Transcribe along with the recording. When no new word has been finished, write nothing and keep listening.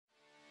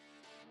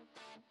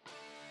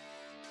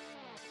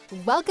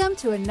Welcome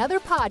to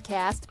another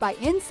podcast by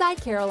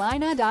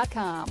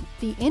InsideCarolina.com,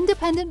 the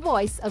independent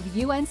voice of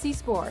UNC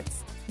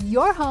Sports,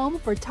 your home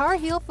for Tar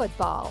Heel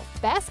football,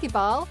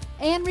 basketball,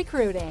 and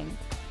recruiting.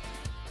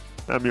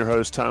 I'm your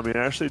host, Tommy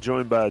Ashley,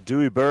 joined by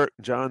Dewey Burke,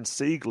 John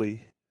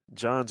Siegley.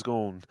 John's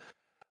going to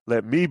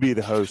let me be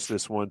the host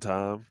this one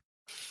time.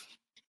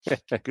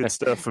 Good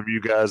stuff from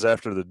you guys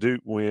after the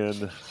Duke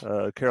win,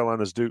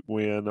 Carolina's Duke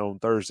win on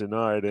Thursday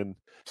night. And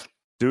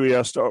Dewey,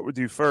 I'll start with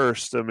you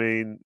first. I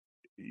mean,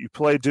 you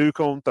play Duke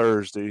on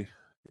Thursday.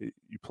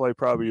 You play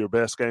probably your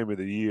best game of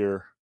the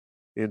year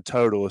in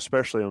total,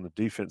 especially on the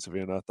defensive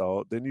end, I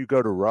thought. Then you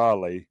go to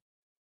Raleigh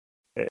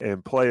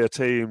and play a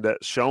team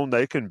that's shown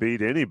they can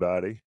beat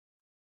anybody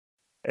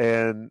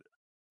and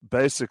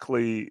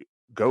basically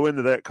go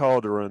into that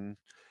cauldron,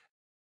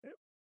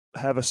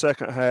 have a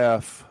second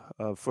half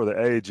for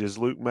the ages.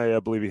 Luke Maye, I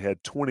believe he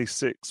had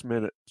 26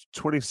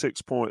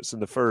 points in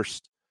the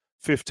first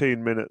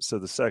 15 minutes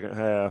of the second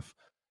half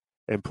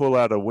and pull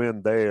out a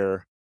win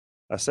there.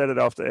 I said it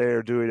off the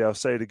air, Dewey, I'll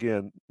say it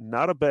again.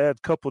 Not a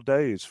bad couple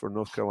days for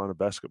North Carolina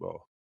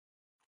basketball.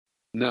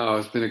 No,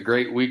 it's been a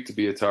great week to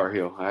be a Tar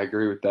Heel. I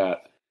agree with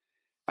that.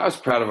 I was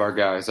proud of our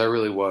guys. I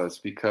really was,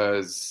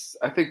 because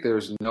I think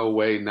there's no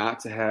way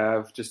not to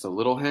have just a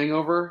little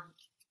hangover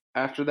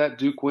after that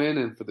Duke win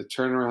and for the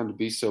turnaround to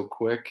be so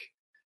quick.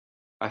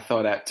 I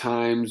thought at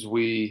times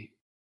we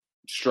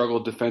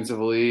struggled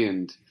defensively,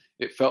 and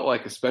it felt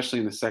like, especially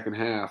in the second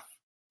half,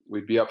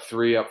 we'd be up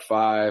 3, up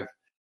 5,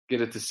 get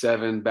it to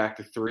 7, back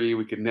to 3.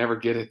 We could never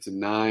get it to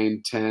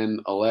 9, 10,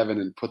 11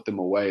 and put them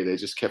away. They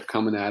just kept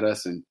coming at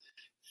us, and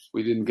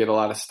we didn't get a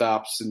lot of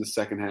stops in the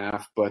second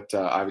half, but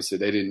obviously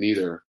they didn't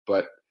either.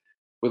 But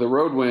with a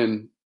road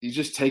win, you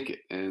just take it.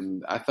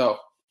 And I thought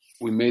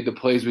we made the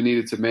plays we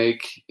needed to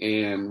make,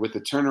 and with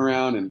the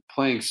turnaround and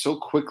playing so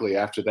quickly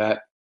after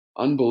that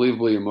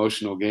unbelievably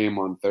emotional game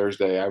on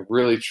Thursday, I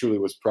really, truly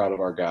was proud of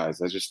our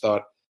guys. I just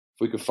thought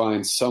if we could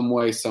find some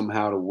way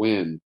somehow to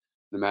win,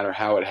 no matter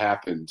how it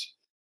happened,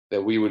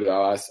 that we would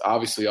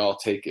obviously all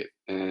take it.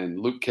 And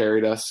Luke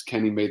carried us.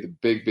 Kenny made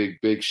the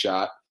big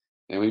shot,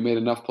 and we made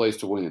enough plays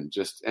to win.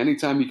 Just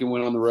anytime you can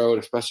win on the road,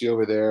 especially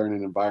over there in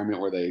an environment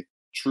where they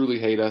truly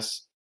hate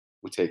us,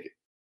 we take it.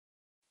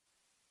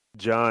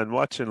 John,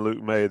 watching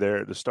Luke Maye there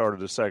at the start of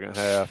the second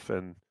half,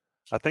 and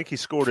I think he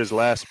scored his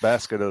last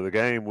basket of the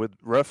game with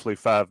roughly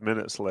 5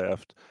 minutes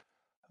left.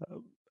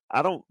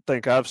 I don't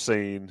think I've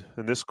seen,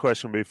 and this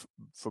question will be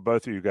for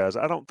both of you guys,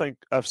 I don't think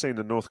I've seen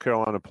a North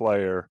Carolina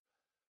player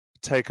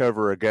take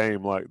over a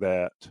game like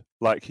that,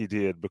 like he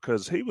did,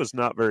 because he was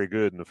not very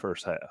good in the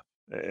first half.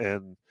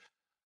 And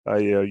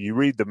you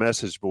read the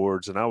message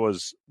boards, and I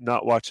was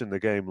not watching the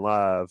game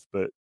live,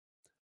 but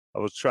I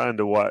was trying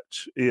to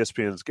watch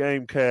ESPN's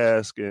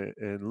Gamecast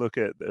and look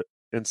at the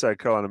Inside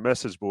Carolina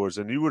message boards,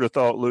 and you would have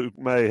thought Luke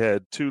Maye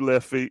had 2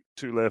 left feet,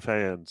 2 left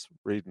hands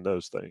reading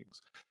those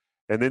things.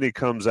 And then he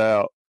comes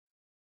out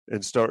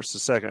and starts the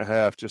second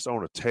half just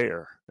on a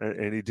tear,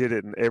 and he did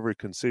it in every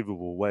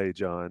conceivable way,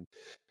 John.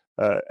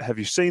 Have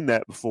you seen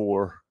that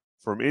before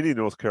from any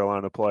North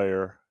Carolina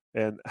player,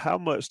 and how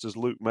much does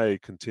Luke Maye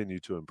continue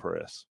to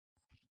impress?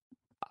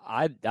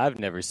 I've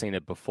never seen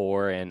it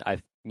before, and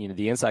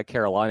the Inside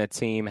Carolina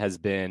team has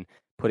been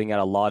putting out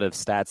a lot of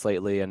stats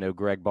lately. I know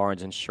Greg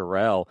Barnes and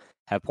Sherelle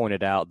have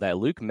pointed out that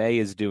Luke Maye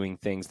is doing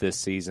things this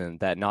season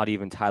that not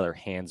even Tyler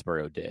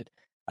Hansborough did.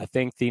 I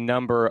think the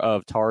number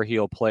of Tar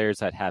Heel players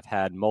that have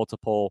had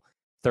multiple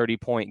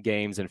 30-point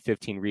games and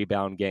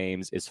 15-rebound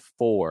games is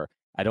 4.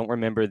 I don't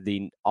remember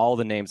all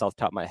the names off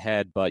the top of my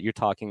head, but you're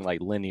talking like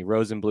Lenny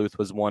Rosenbluth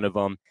was one of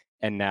them,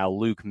 and now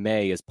Luke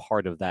Maye is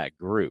part of that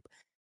group.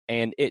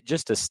 And it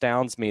just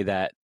astounds me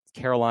that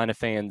Carolina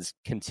fans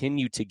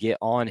continue to get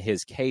on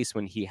his case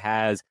when he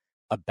has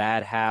a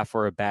bad half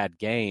or a bad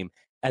game,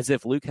 as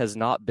if Luke has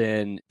not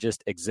been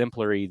just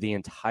exemplary the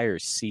entire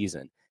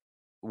season.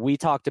 We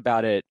talked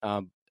about it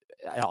on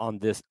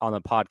the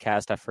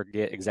podcast. I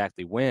forget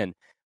exactly when,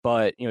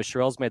 but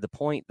Sherelle's made the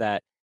point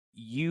that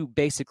you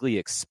basically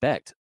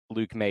expect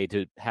Luke Maye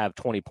to have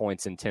 20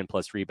 points and 10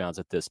 plus rebounds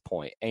at this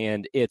point.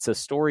 And it's a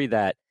story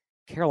that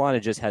Carolina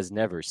just has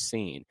never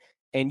seen.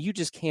 And you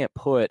just can't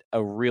put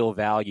a real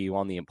value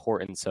on the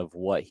importance of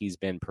what he's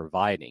been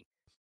providing.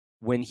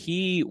 When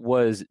he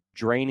was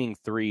draining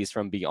threes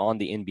from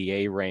beyond the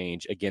NBA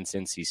range against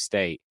NC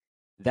State,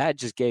 that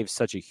just gave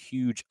such a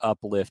huge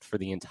uplift for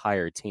the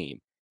entire team.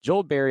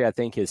 Joel Berry, I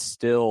think, is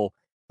still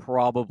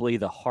probably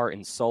the heart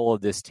and soul of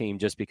this team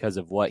just because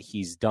of what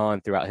he's done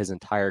throughout his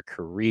entire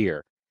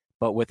career.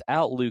 But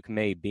without Luke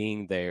Maye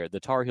being there, the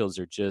Tar Heels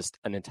are just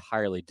an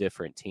entirely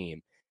different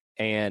team.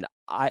 And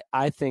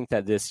I think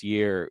that this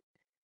year,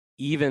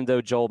 even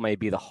though Joel may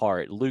be the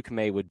heart, Luke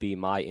Maye would be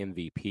my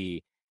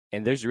MVP.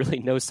 And there's really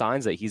no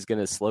signs that he's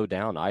going to slow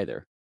down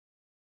either.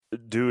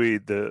 Dewey,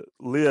 the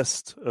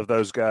list of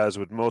those guys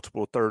with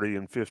multiple 30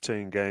 and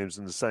 15 games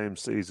in the same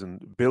season,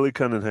 Billy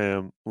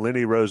Cunningham,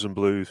 Lenny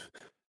Rosenbluth,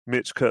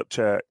 Mitch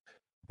Kupchak,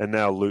 and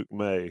now Luke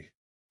Maye.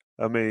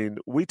 I mean,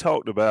 we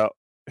talked about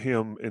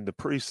him in the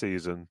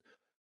preseason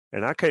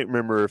And I can't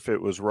remember if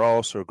it was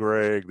Ross or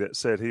Greg that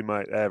said he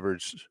might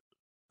average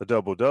a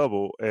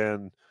double-double,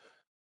 and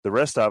the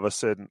rest of us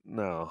said,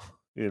 no,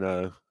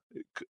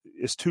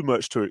 it's too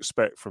much to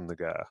expect from the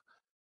guy.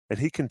 And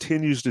he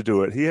continues to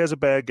do it. He has a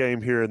bad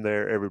game here and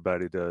there.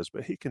 Everybody does.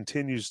 But he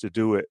continues to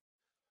do it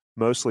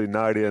mostly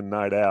night in,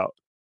 night out.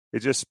 It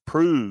just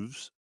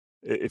proves,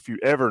 if you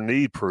ever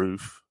need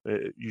proof,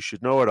 you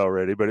should know it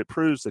already, but it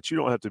proves that you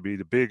don't have to be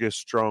the biggest,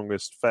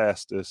 strongest,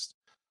 fastest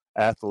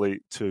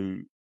athlete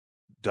to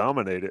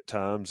dominate at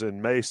times.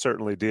 And May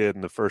certainly did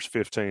in the first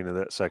 15 of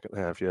that second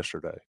half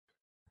yesterday.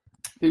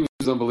 He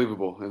was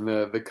unbelievable. And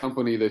the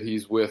company that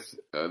he's with,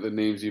 the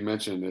names you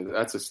mentioned,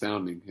 that's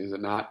astounding, is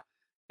it not?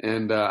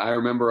 And I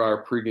remember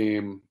our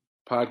pregame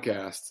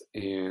podcast,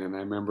 and I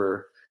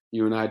remember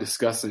you and I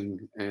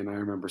discussing, and I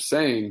remember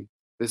saying,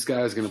 this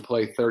guy is going to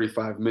play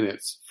 35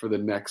 minutes for the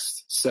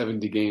next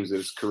 70 games of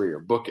his career.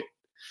 Book it.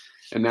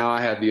 And now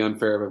I had the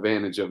unfair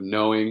advantage of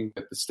knowing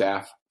that the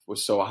staff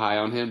was so high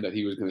on him that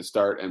he was going to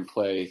start and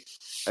play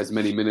as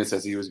many minutes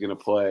as he was going to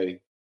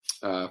play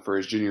for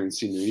his junior and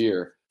senior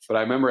year. But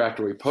I remember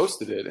after we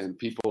posted it and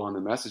people on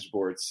the message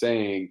board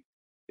saying,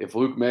 if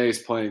Luke May is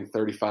playing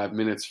 35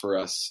 minutes for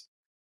us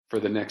for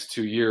the next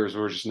 2 years,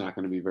 we're just not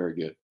going to be very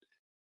good.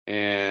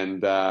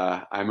 And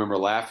I remember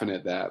laughing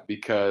at that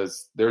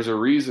because there's a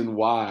reason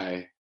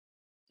why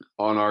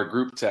on our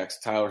group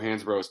text, Tyler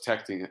Hansbrough is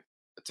texting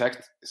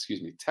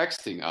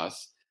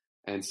us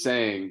and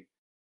saying,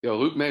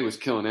 Luke May was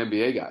killing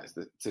NBA guys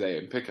today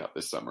in pickup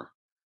this summer.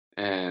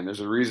 And there's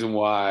a reason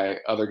why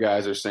other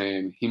guys are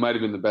saying he might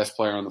have been the best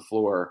player on the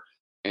floor,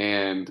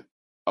 and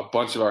a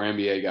bunch of our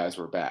NBA guys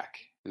were back.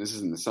 And this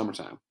is in the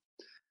summertime.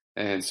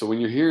 And so when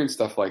you're hearing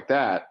stuff like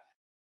that,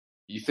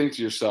 you think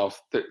to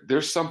yourself,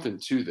 there's something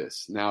to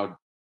this. Now,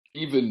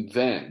 even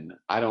then,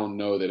 I don't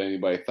know that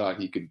anybody thought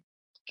he could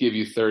give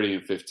you 30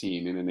 and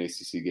 15 in an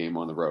ACC game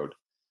on the road.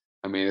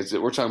 I mean,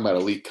 we're talking about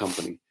elite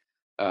company.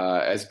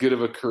 As good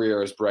of a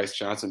career as Bryce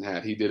Johnson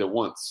had, he did it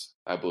once,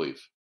 I believe,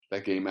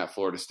 that game at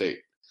Florida State.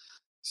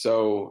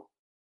 So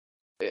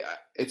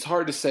it's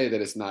hard to say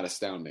that it's not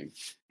astounding.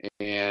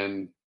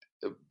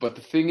 But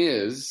the thing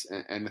is,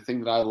 and the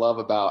thing that I love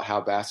about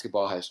how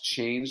basketball has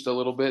changed a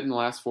little bit in the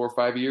last 4 or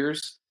 5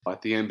 years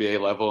at the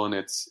NBA level, and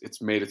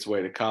it's made its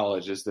way to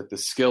college, is that the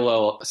skill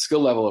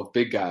level of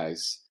big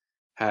guys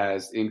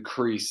has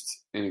increased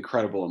an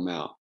incredible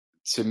amount.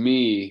 To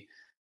me,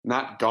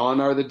 not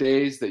gone are the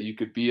days that you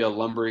could be a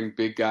lumbering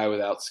big guy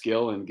without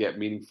skill and get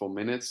meaningful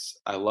minutes.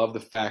 I love the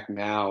fact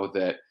now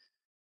that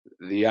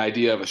the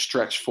idea of a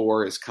stretch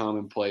four is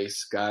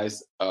commonplace.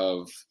 Guys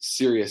of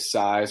serious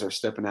size are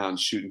stepping out and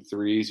shooting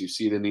threes. You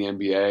see it in the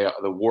NBA.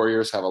 The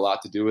Warriors have a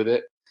lot to do with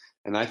it.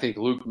 And I think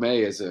Luke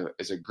May is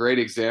a great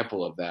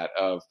example of that,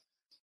 of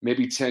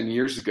maybe 10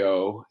 years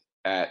ago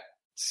at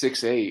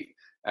 6'8",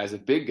 as a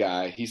big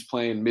guy, he's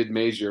playing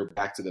mid-major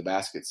back to the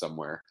basket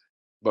somewhere.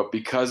 But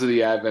because of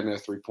the advent of the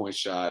three-point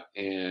shot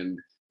and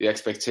the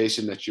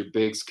expectation that your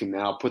bigs can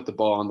now put the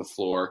ball on the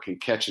floor, can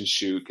catch and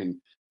shoot, can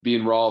be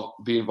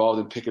involved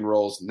in pick and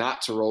rolls,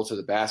 not to roll to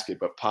the basket,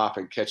 but pop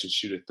and catch and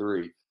shoot a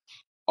three.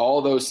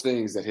 All those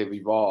things that have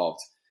evolved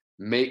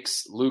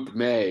makes Luke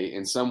May,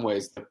 in some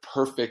ways, the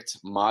perfect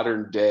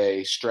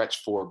modern-day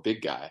stretch four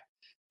big guy.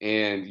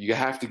 And you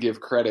have to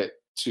give credit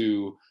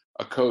to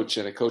a coach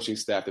and a coaching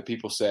staff that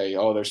people say,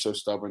 oh, they're so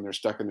stubborn, they're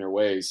stuck in their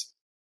ways,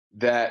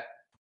 that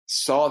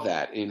saw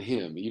that in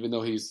him, even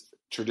though he's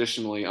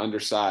traditionally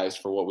undersized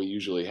for what we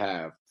usually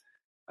have,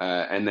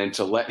 and then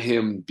to let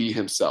him be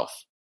himself,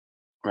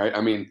 right?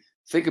 I mean,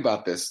 think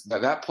about this.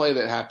 That play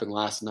that happened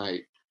last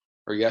night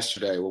or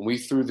yesterday when we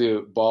threw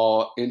the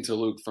ball into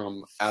Luke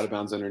from out of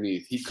bounds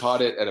underneath, he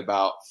caught it at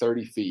about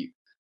 30 feet,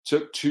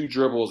 took 2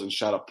 dribbles and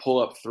shot a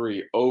pull-up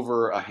three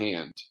over a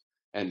hand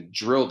and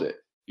drilled it.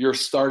 Your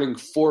starting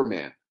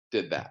 4-man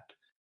did that.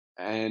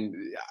 And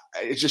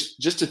it's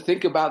just to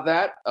think about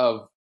that,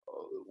 of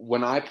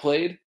when I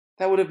played,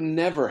 that would have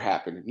never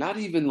happened. Not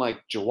even like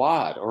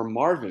Jawad or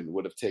Marvin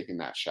would have taken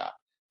that shot.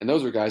 And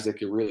those are guys that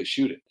could really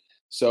shoot it.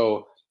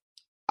 So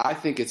I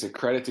think it's a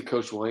credit to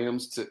Coach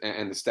Williams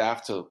and the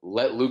staff to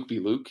let Luke be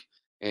Luke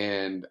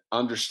and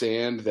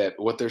understand that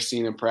what they're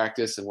seeing in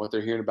practice and what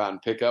they're hearing about in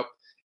pickup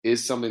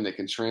is something that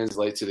can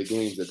translate to the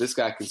games, that this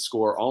guy can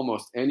score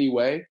almost any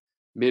way,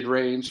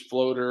 mid-range,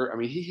 floater. I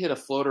mean, he hit a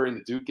floater in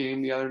the Duke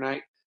game the other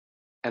night,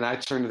 and I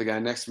turned to the guy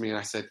next to me and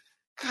I said,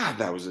 God,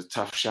 that was a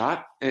tough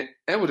shot. It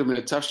would have been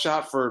a tough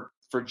shot for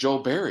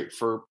Joel Berry,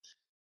 for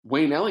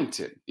Wayne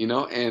Ellington,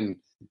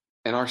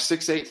 and our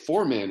 6'8"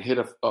 4-man hit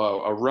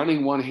a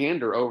running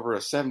one-hander over a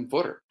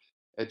 7-footer.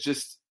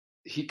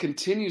 He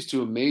continues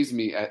to amaze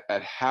me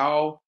at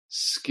how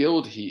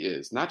skilled he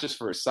is, not just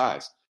for his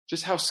size,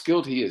 just how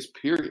skilled he is,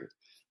 period.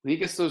 When he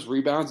gets those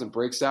rebounds and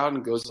breaks out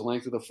and goes the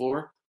length of the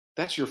floor,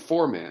 that's your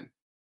 4-man.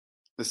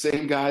 The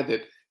same guy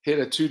that hit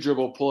a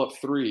 2-dribble pull-up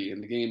three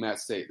in the game at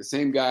State, the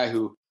same guy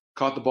who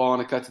caught the ball on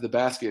a cut to the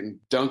basket and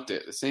dunked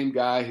it, the same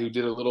guy who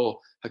did a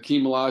little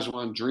Hakeem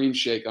Olajuwon dream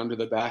shake under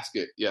the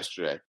basket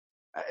yesterday.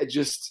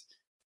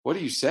 What do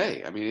you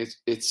say? I mean,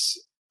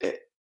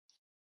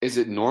 is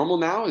it normal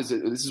now? This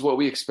is what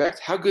we expect?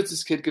 How good is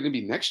this kid going to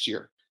be next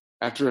year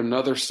after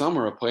another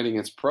summer of playing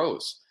against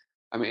pros?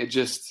 I mean,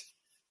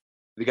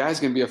 the guy's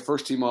going to be a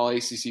first-team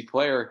All-ACC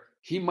player.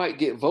 He might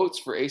get votes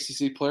for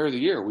ACC Player of the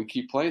Year. We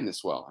keep playing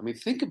this well. I mean,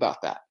 think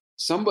about that.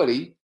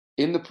 Somebody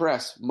in the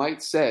press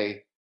might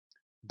say,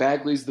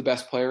 Bagley's the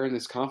best player in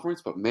this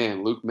conference, but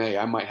man, Luke May,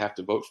 I might have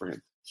to vote for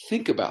him.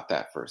 Think about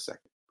that for a second.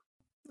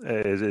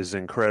 It is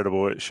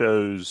incredible. It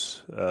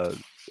shows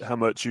how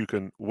much you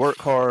can work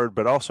hard,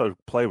 but also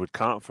play with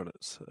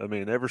confidence. I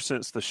mean, ever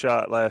since the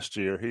shot last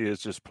year, he has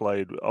just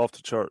played off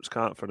the charts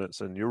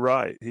confidence. And you're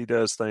right. He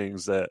does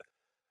things that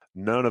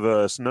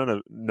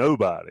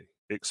nobody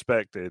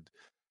expected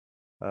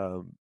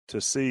to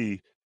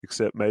see,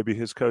 except maybe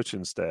his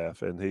coaching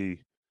staff. And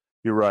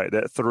you're right.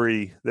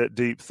 That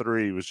deep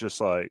three was just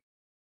like,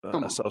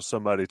 I saw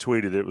somebody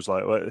tweeted, it was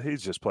like, well,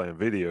 he's just playing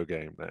video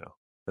game now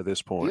at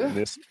this point.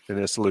 Yeah. And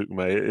it's Luke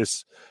May.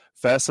 It's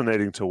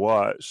fascinating to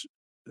watch.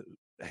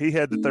 He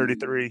had the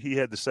 33, he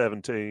had the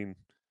 17.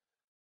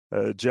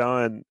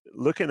 John,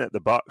 looking at the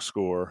box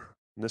score,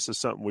 and this is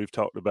something we've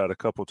talked about a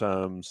couple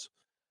times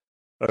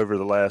over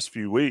the last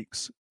few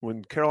weeks,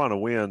 when Carolina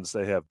wins,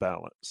 they have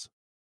balance.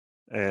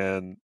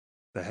 And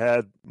they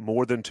had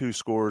more than 2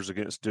 scores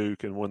against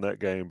Duke and won that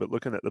game. But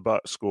looking at the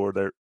box score,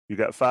 you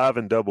got 5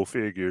 in double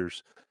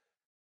figures.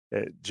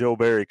 Joel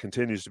Berry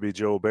continues to be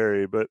Joel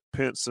Berry, but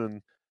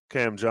Pinson,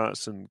 Cam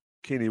Johnson,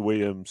 Kenny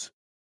Williams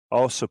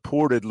all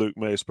supported Luke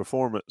May's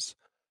performance.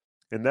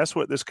 And that's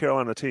what this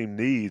Carolina team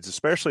needs,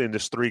 especially in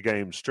this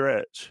 3-game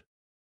stretch.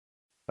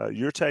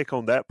 Your take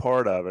on that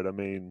part of it, I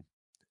mean,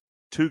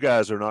 2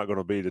 guys are not going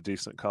to beat a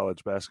decent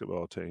college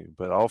basketball team,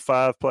 but all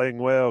 5 playing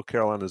well,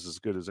 Carolina's as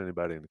good as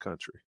anybody in the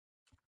country.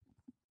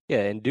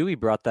 Yeah, and Dewey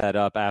brought that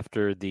up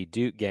after the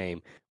Duke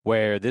game,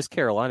 where this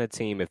Carolina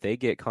team, if they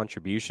get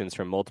contributions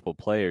from multiple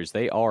players,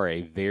 they are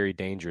a very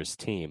dangerous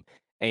team.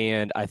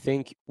 And I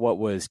think what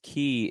was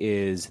key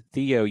is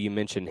Theo, you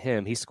mentioned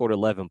him, he scored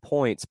 11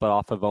 points, but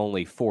off of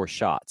only 4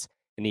 shots,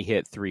 and he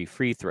hit 3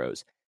 free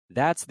throws.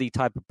 That's the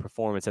type of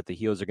performance that the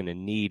Heels are going to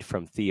need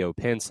from Theo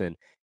Pinson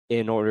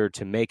in order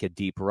to make a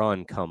deep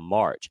run come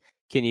March.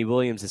 Kenny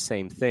Williams, the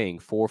same thing,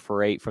 4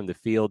 for 8 from the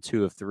field,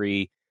 2 of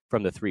 3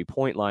 from the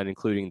 3-point line,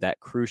 including that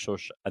crucial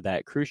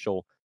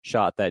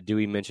shot that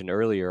Dewey mentioned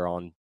earlier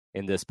on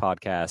in this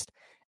podcast.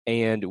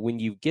 And when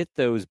you get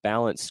those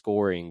balanced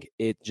scoring,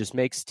 it just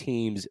makes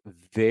teams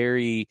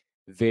very,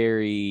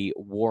 very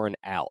worn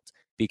out,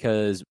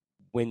 because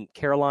when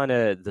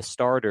Carolina, the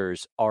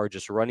starters, are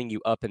just running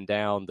you up and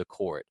down the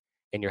court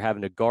and you're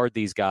having to guard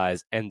these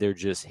guys and they're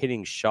just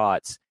hitting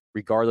shots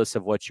regardless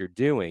of what you're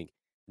doing,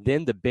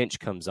 then the bench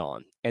comes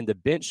on. And the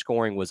bench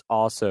scoring was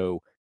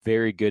also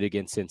very good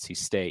against NC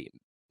State,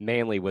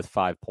 Manley with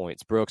 5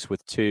 points, Brooks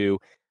with 2,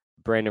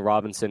 Brandon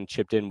Robinson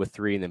chipped in with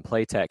 3, and then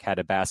Playtech had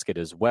a basket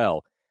as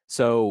well.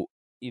 So,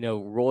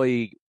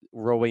 Roy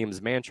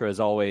Williams' mantra is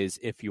always,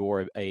 if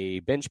you're a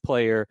bench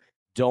player,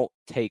 don't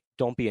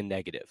be a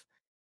negative.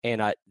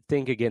 And I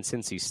think against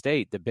NC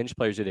State, the bench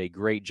players did a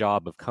great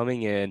job of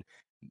coming in,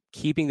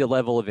 keeping the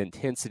level of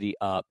intensity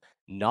up,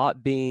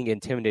 not being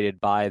intimidated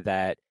by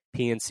that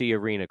PNC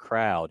Arena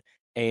crowd,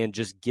 and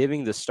just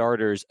giving the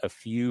starters a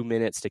few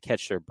minutes to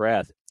catch their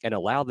breath and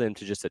allow them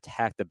to just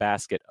attack the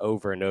basket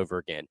over and over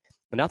again.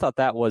 And I thought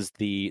that was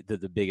the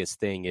biggest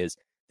thing, is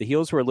the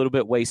Heels were a little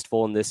bit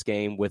wasteful in this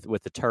game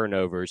with the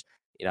turnovers.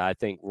 I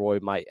think Roy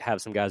might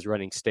have some guys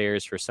running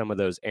stairs for some of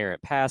those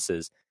errant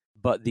passes,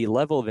 but the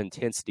level of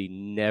intensity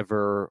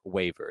never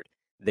wavered.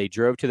 They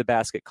drove to the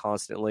basket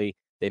constantly.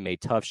 They made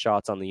tough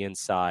shots on the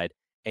inside,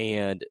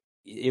 and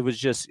it was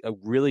just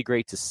really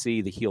great to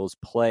see the Heels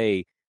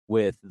play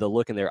with the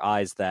look in their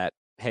eyes that,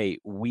 hey,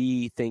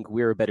 we think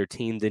we're a better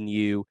team than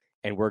you,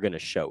 and we're going to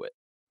show it.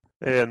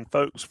 And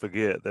folks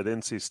forget that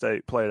NC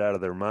State played out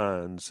of their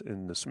minds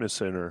in the Smith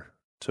Center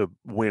to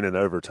win in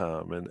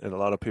overtime. And a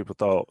lot of people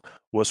thought,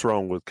 what's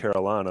wrong with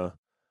Carolina?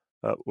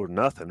 Or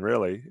nothing,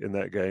 really, in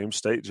that game.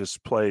 State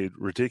just played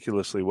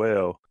ridiculously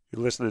well.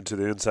 You're listening to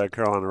the Inside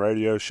Carolina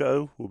Radio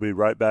Show. We'll be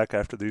right back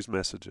after these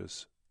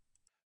messages.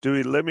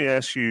 Dewey, let me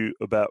ask you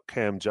about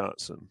Cam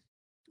Johnson.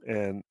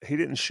 And he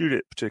didn't shoot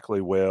it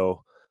particularly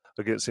well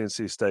against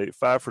NC State,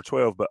 5 for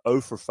 12, but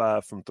 0 for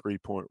 5 from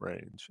 3-point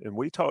range. And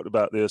we talked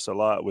about this a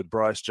lot with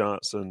Bryce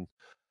Johnson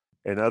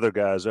and other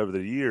guys over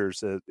the years,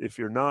 that if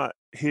you're not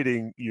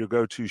hitting your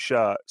go-to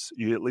shots,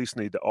 you at least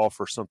need to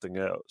offer something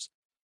else.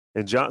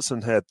 And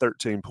Johnson had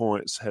 13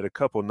 points, had a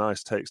couple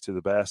nice takes to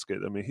the basket.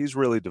 I mean, he's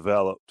really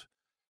developed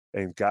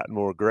and gotten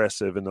more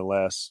aggressive in the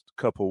last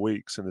couple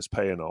weeks, and is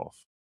paying off.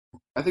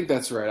 I think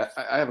that's right.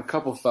 I have a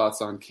couple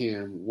thoughts on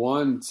Cam.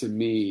 One, to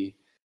me,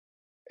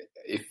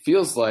 it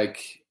feels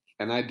like,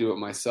 and I do it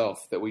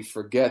myself, that we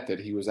forget that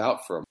he was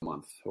out for a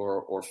month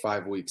or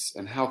 5 weeks,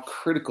 and how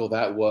critical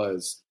that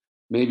was,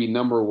 maybe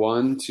number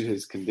one, to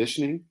his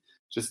conditioning.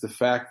 Just the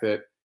fact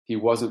that he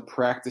wasn't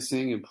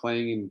practicing and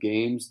playing in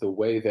games the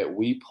way that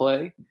we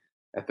play,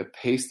 at the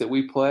pace that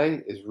we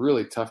play, is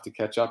really tough to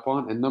catch up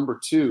on. And number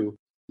two,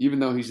 even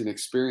though he's an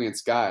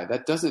experienced guy,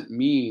 that doesn't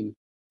mean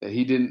that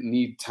he didn't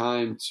need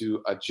time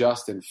to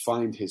adjust and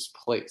find his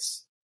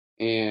place.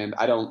 And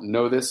I don't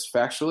know this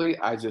factually.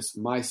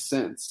 My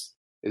sense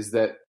is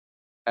that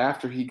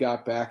after he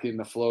got back in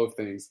the flow of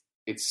things,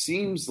 it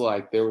seems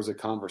like there was a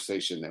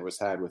conversation that was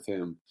had with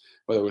him,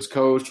 whether it was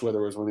coach, whether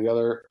it was one of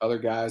the other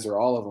guys or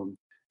all of them.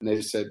 And they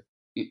just said,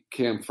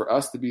 Cam, for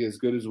us to be as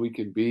good as we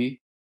can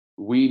be,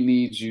 we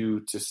need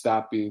you to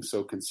stop being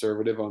so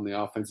conservative on the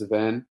offensive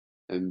end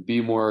and be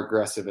more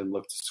aggressive and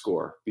look to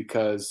score.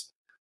 Because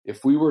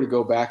if we were to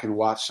go back and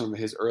watch some of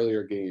his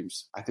earlier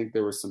games, I think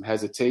there was some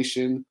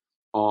hesitation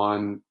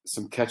on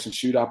some catch and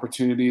shoot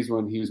opportunities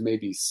when he was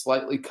maybe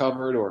slightly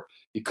covered, or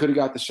he could have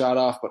got the shot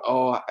off, but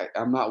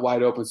I'm not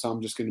wide open, so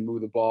I'm just going to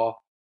move the ball.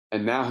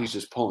 And now he's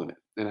just pulling it.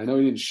 And I know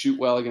he didn't shoot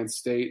well against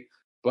State,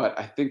 but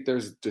I think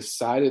there's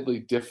decidedly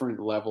different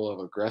level of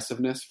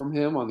aggressiveness from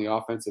him on the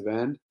offensive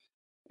end.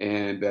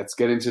 And that's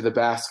getting to the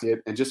basket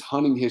and just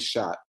hunting his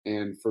shot.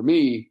 And for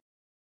me,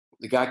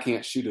 the guy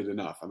can't shoot it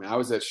enough. I mean, I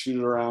was at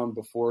shoot around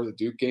before the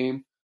Duke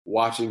game,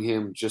 watching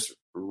him just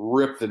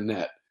rip the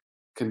net,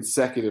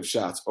 consecutive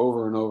shots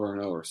over and over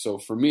and over. So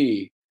for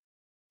me,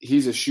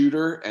 he's a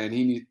shooter, and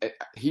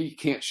he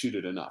can't shoot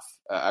it enough.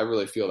 I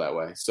really feel that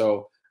way.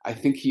 So I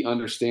think he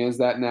understands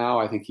that now.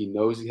 I think he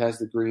knows he has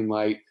the green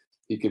light.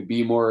 He can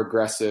be more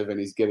aggressive, and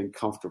he's getting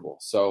comfortable.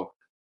 So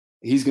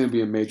he's going to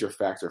be a major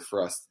factor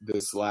for us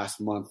this last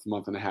month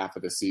and a half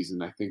of the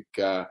season. I think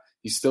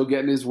he's still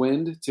getting his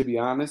wind, to be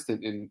honest,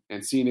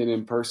 and seeing it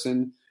in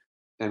person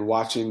and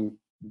watching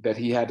that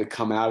he had to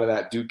come out of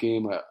that Duke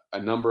game a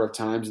number of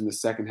times in the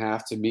second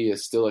half, to me,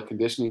 is still a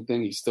conditioning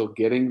thing. He's still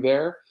getting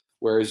there.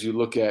 Whereas you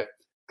look at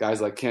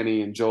guys like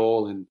Kenny and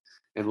Joel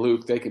and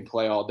Luke, they can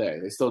play all day.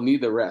 They still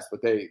need the rest,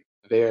 but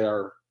they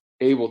are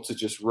able to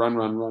just run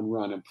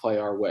and play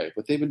our way.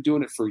 But they've been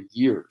doing it for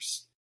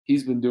years.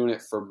 He's been doing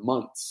it for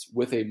months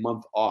with a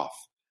month off.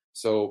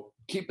 So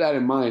keep that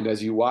in mind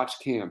as you watch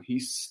Cam.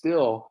 He's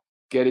still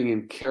getting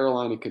in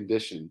Carolina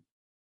condition,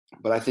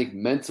 but I think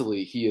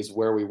mentally he is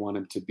where we want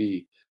him to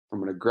be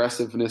from an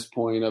aggressiveness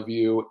point of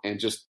view and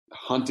just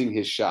hunting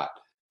his shot.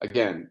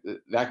 Again,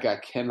 that guy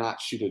cannot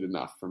shoot it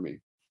enough for me.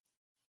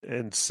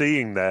 And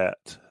seeing that,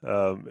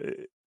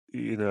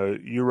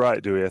 you're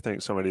right, Dewey. I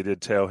think somebody did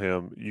tell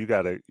him, you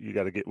gotta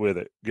get with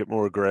it, get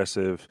more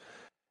aggressive.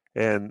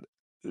 And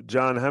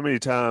John, how many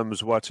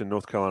times watching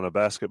North Carolina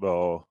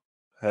basketball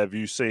have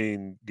you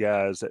seen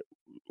guys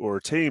or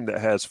a team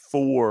that has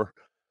four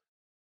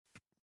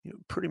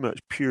pretty much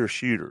pure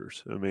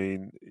shooters? I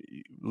mean,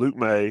 Luke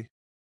May,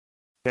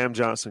 Cam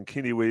Johnson,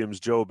 Kenny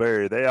Williams, Joel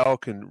Berry, they all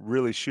can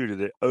really shoot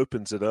it. It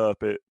opens it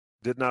up. It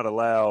did not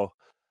allow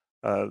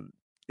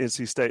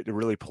NC State to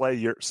really play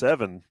Yurt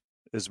 7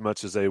 as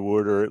much as they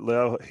would, or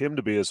allow him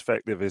to be as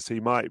effective as he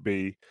might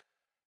be.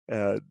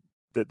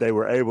 That they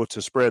were able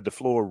to spread the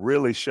floor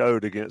really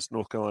showed against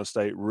North Carolina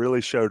State,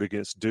 really showed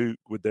against Duke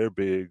with their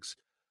bigs.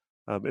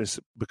 It's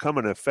become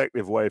an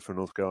effective way for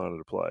North Carolina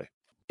to play.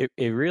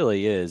 It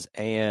really is.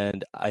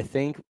 And I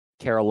think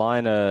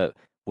Carolina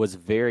was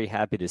very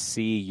happy to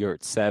see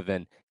Yurt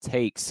 7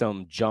 take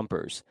some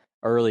jumpers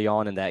early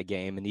on in that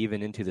game and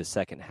even into the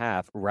second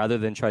half, rather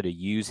than try to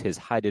use his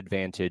height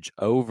advantage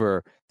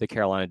over the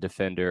Carolina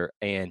defender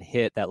and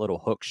hit that little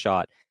hook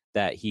shot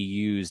that he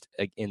used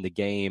in the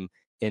game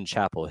in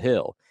Chapel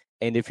Hill.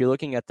 And if you're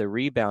looking at the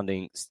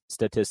rebounding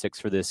statistics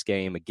for this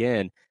game,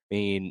 again, I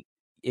mean,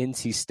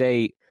 NC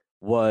State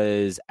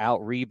was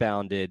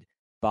out-rebounded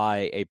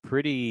by a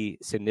pretty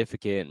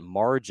significant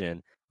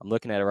margin. I'm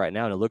looking at it right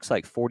now, and it looks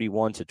like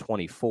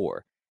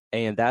 41-24.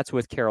 And that's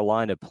with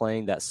Carolina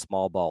playing that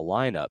small ball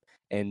lineup.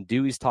 And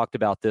Dewey's talked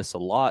about this a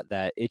lot,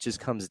 that it just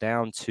comes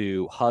down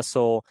to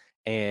hustle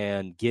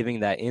and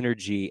giving that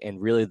energy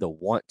and really the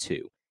want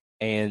to.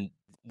 And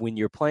when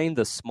you're playing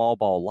the small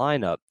ball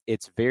lineup,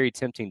 it's very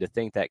tempting to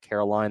think that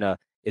Carolina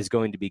is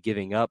going to be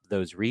giving up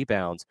those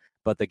rebounds,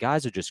 but the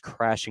guys are just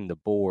crashing the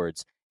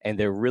boards, and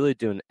they're really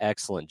doing an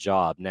excellent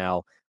job.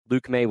 Now,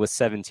 Luke May with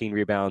 17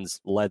 rebounds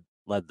led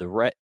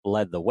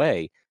the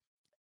way,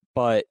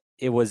 but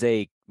it was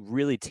a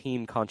really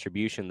team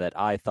contribution that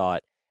I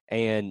thought,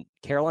 and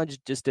Carolina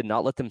just did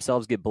not let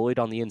themselves get bullied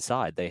on the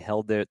inside. They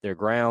held their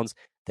grounds.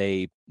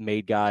 They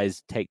made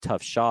guys take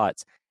tough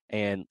shots.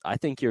 And I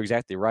think you're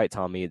exactly right,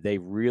 Tommy. They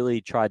really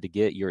tried to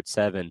get Yurt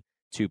 7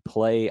 to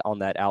play on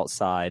that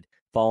outside,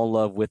 fall in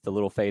love with the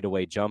little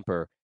fadeaway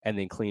jumper, and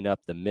then clean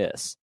up the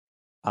miss.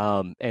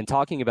 And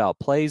talking about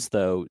plays,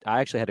 though,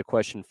 I actually had a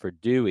question for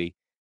Dewey.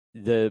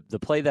 The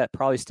play that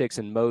probably sticks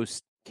in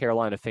most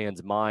Carolina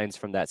fans' minds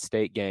from that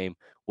State game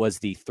was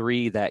the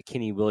three that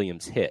Kenny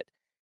Williams hit.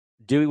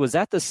 Dewey, was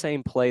that the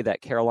same play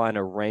that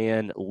Carolina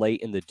ran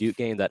late in the Duke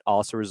game that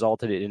also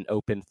resulted in an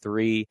open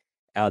three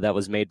that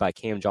was made by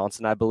Cam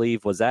Johnson, I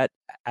believe? Was that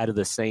out of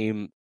the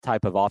same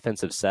type of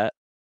offensive set?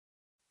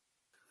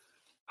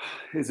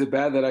 Is it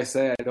bad that I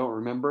say I don't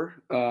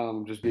remember?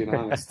 Just being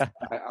honest.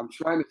 I'm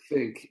trying to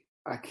think.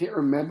 I can't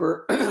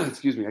remember.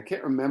 Excuse me. I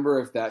can't remember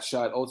if that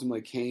shot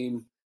ultimately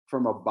came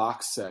from a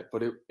box set,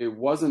 but it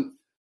wasn't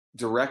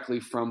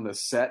directly from the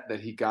set that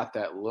he got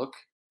that look.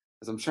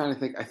 as I'm trying to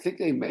think, I think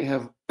they may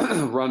have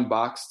run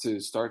box to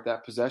start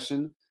that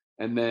possession,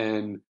 and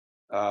then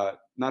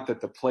not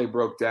that the play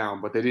broke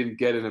down, but they didn't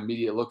get an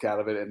immediate look out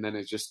of it, and then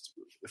it just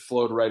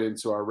flowed right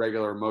into our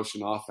regular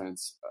motion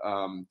offense.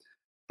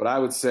 But I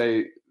would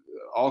say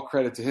all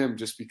credit to him,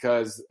 just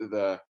because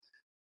the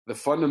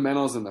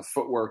fundamentals and the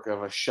footwork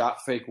of a shot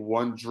fake,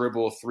 one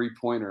dribble,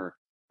 3-pointer,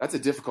 that's a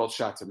difficult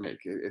shot to make.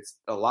 It's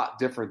a lot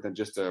different than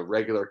just a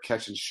regular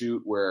catch and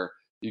shoot where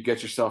you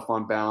get yourself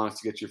on balance,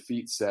 to get your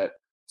feet set.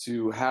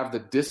 To have the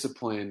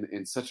discipline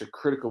in such a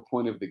critical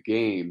point of the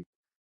game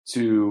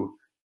to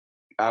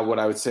what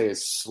I would say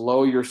is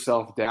slow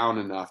yourself down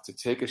enough to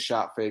take a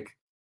shot fake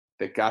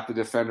that got the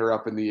defender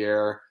up in the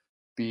air,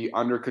 be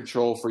under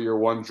control for your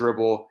one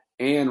dribble,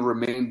 and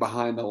remain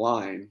behind the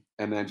line,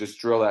 and then just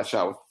drill that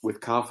shot with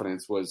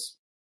confidence was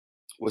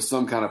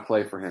some kind of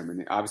play for him.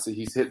 And obviously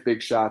he's hit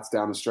big shots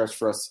down the stretch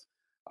for us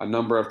a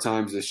number of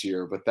times this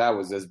year, but that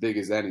was as big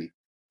as any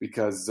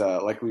because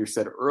like we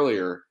said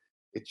earlier,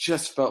 it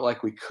just felt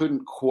like we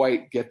couldn't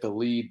quite get the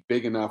lead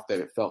big enough that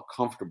it felt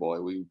comfortable.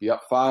 We'd be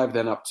up 5,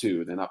 then up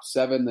 2, then up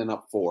 7, then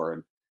up 4.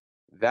 And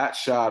that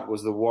shot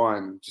was the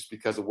one, just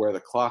because of where the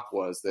clock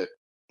was,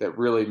 that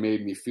really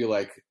made me feel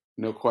like,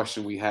 no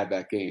question, we had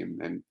that game.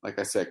 And like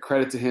I said,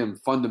 credit to him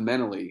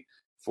fundamentally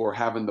for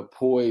having the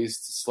poise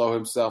to slow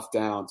himself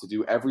down, to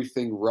do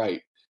everything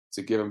right,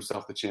 to give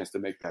himself the chance to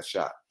make that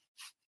shot.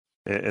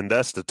 And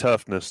that's the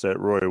toughness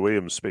that Roy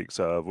Williams speaks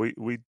of.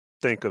 We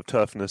think of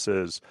toughness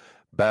as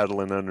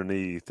battling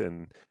underneath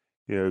and,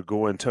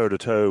 going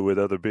toe-to-toe with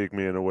other big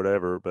men or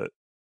whatever. But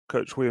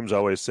Coach Williams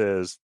always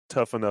says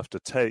tough enough to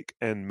take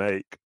and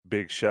make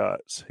big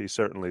shots. He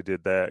certainly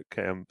did that.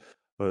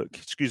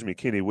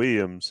 Kenny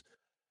Williams,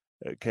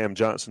 Cam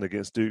Johnson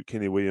against Duke,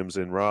 Kenny Williams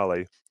in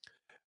Raleigh.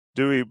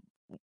 Dewey,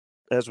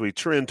 as we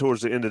trend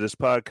towards the end of this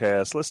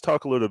podcast, let's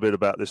talk a little bit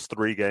about this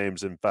 3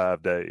 games in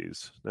 5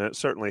 days. Now, it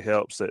certainly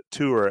helps that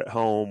 2 are at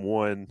home,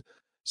 1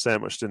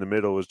 sandwiched in the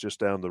middle is just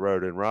down the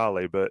road in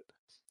Raleigh, but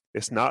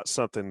it's not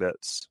something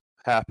that's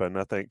happened.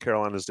 I think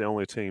Carolina's the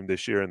only team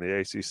this year in the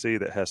ACC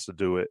that has to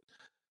do it,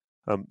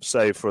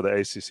 save for the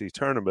ACC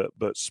tournament.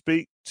 But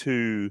speak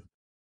to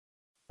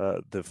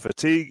the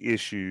fatigue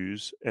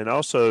issues and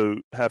also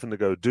having to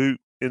go Duke,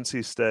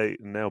 NC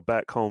State, and now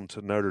back home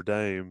to Notre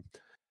Dame,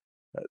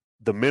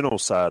 the mental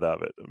side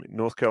of it. I mean,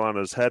 North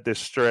Carolina's had this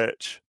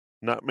stretch.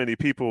 Not many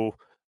people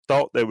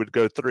thought they would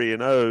go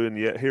 3-0, and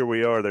yet here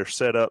we are. They're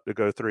set up to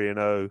go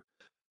 3-0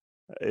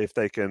 if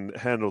they can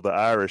handle the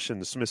Irish in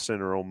the Smith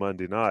Center on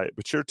Monday night.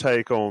 But your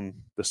take on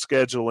the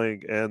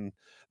scheduling and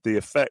the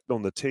effect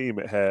on the team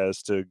it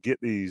has to get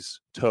these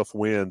tough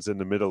wins in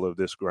the middle of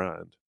this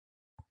grind.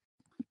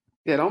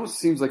 Yeah, it almost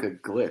seems like a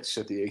glitch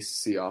at the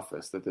ACC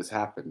office that this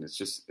happened.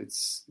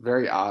 It's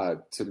very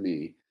odd to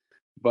me.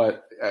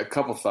 But a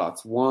couple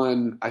thoughts.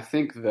 One, I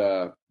think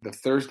the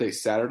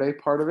Thursday-Saturday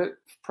part of it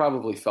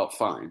probably felt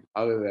fine,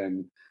 other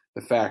than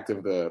the fact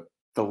of the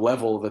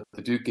level that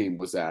the Duke game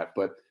was at.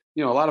 But,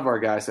 a lot of our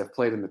guys have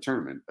played in the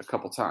tournament a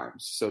couple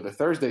times. So the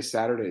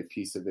Thursday-Saturday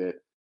piece of it,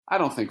 I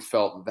don't think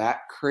felt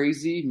that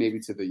crazy, maybe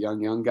to the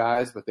young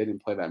guys, but they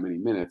didn't play that many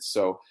minutes.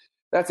 So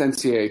that's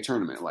NCAA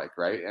tournament-like,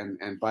 right?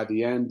 And by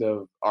the end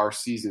of our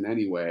season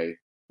anyway,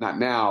 not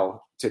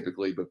now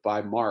typically, but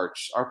by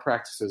March, our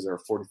practices are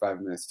 45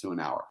 minutes to an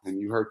hour. And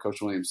you heard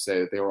Coach Williams say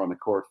that they were on the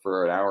court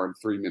for 1 hour and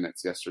 3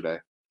 minutes yesterday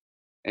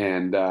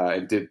and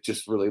did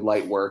just really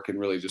light work and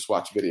really just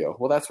watch video.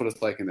 Well, that's what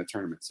it's like in the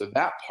tournament. So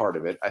that part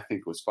of it, I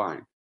think, was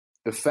fine.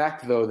 The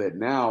fact, though, that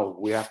now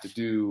we have to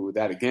do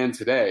that again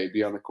today,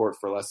 be on the court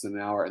for less than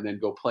an hour and then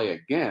go play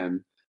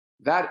again,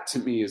 that to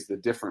me is the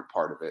different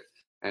part of it.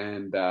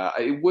 And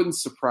it wouldn't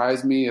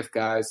surprise me if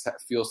guys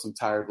feel some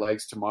tired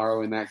legs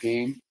tomorrow in that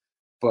game.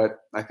 But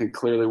I think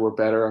clearly we're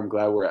better. I'm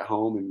glad we're at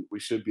home, and we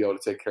should be able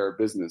to take care of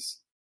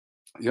business.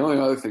 The only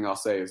other thing I'll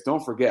say is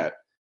don't forget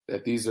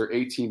that these are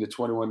 18 to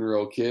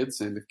 21-year-old kids,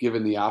 and if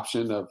given the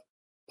option of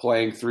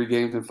playing 3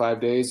 games in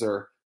 5 days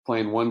or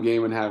playing 1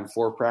 game and having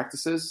 4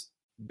 practices,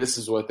 this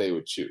is what they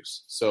would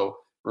choose. So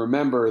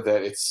remember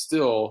that it's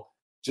still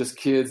just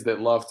kids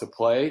that love to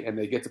play, and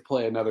they get to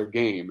play another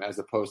game as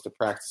opposed to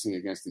practicing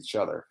against each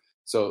other.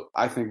 So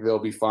I think they'll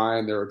be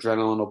fine. Their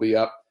adrenaline will be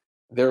up.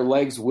 Their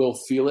legs will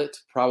feel it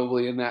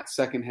probably in that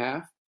second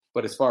half.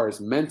 But as far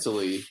as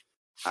mentally,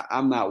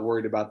 I'm not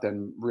worried about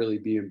them really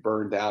being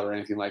burned out or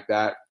anything like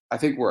that. I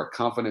think we're a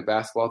confident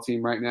basketball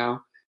team right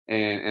now.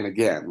 And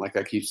again, like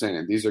I keep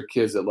saying, these are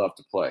kids that love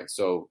to play.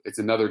 So it's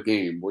another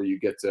game where you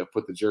get to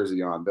put the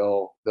jersey on.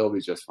 They'll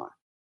be just fine.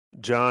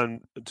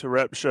 John, to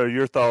wrap the show,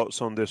 your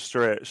thoughts on this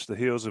stretch. The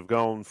Heels have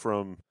gone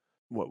from,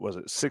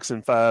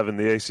 6-5 in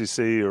the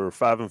ACC or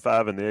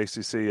 5-5 in the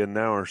ACC, and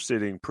now are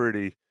sitting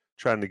pretty,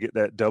 trying to get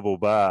that double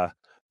bye.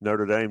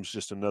 Notre Dame's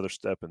just another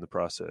step in the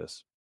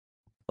process.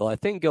 Well, I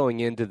think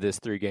going into this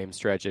 3-game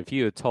stretch, if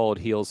you had told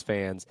Heels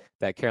fans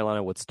that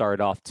Carolina would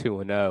start off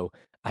 2-0,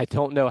 I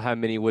don't know how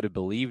many would have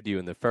believed you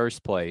in the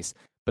first place,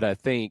 but I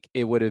think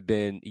it would have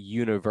been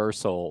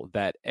universal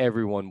that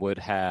everyone would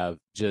have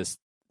just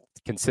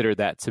considered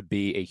that to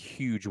be a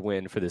huge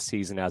win for the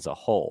season as a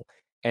whole.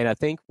 And I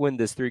think when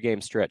this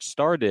 3-game stretch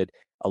started,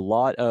 a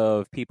lot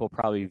of people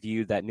probably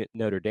viewed that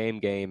Notre Dame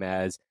game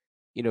as,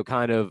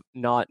 kind of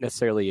not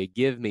necessarily a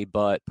give me,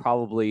 but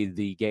probably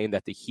the game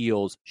that the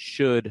Heels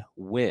should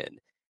win.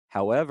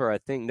 However, I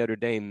think Notre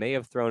Dame may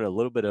have thrown a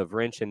little bit of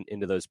wrench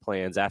into those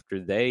plans after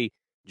they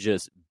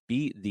just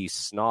beat the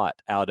snot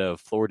out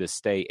of Florida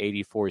State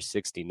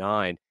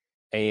 84-69.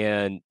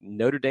 And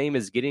Notre Dame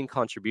is getting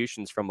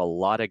contributions from a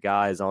lot of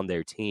guys on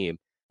their team.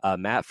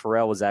 Matt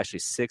Farrell was actually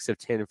 6 of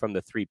 10 from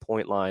the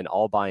 3-point line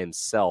all by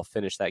himself,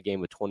 finished that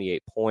game with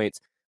 28 points.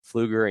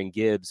 Pfluger and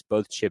Gibbs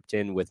both chipped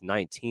in with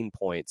 19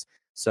 points.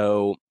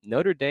 So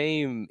Notre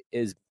Dame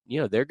is,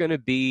 they're going to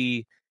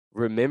be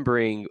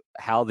remembering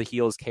how the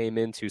Heels came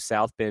into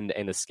South Bend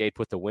and escaped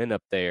with the win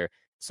up there.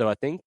 So I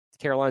think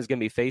Carolina's going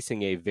to be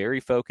facing a very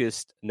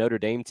focused Notre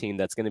Dame team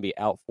that's going to be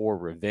out for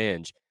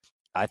revenge.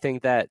 I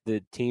think that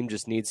the team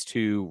just needs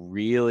to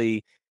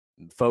really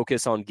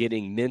focus on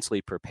getting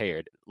mentally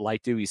prepared.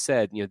 Like Dewey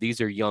said,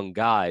 these are young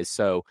guys,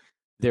 so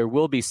there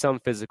will be some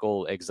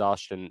physical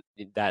exhaustion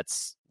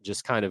that's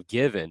just kind of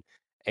given.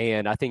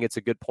 And I think it's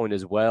a good point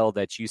as well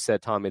that you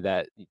said, Tommy,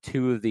 that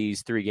 2 of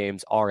these 3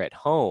 games are at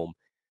home.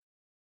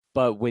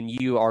 But when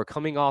you are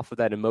coming off of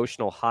that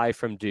emotional high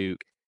from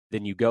Duke,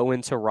 then you go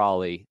into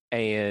Raleigh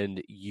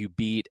and you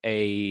beat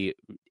a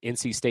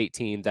NC State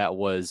team that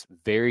was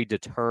very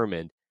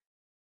determined.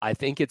 I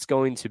think it's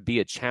going to be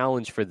a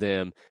challenge for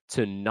them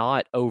to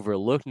not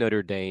overlook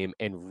Notre Dame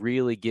and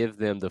really give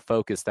them the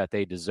focus that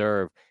they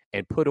deserve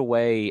and put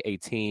away a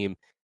team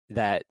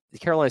that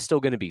Carolina's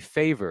still going to be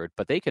favored,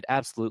 but they could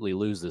absolutely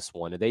lose this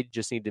one. And they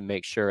just need to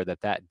make sure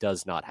that that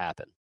does not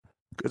happen.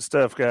 Good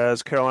stuff,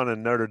 guys. Carolina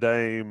and Notre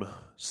Dame,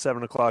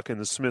 7 o'clock in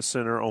the Smith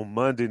Center on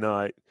Monday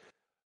night.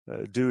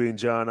 Dewey and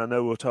John, I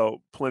know we'll talk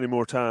plenty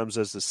more times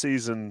as the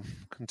season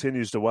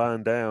continues to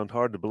wind down.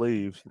 Hard to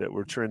believe that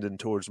we're trending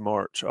towards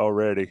March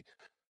already,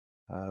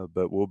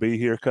 but we'll be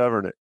here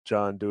covering it.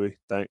 John, Dewey,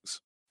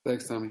 thanks.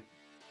 Thanks, Tommy.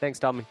 Thanks,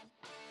 Tommy.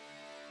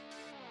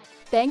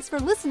 Thanks for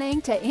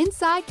listening to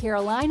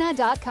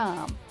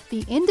InsideCarolina.com,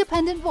 the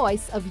independent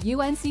voice of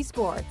UNC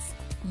Sports,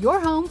 your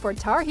home for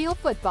Tar Heel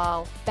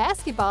football,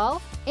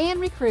 basketball, and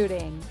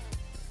recruiting.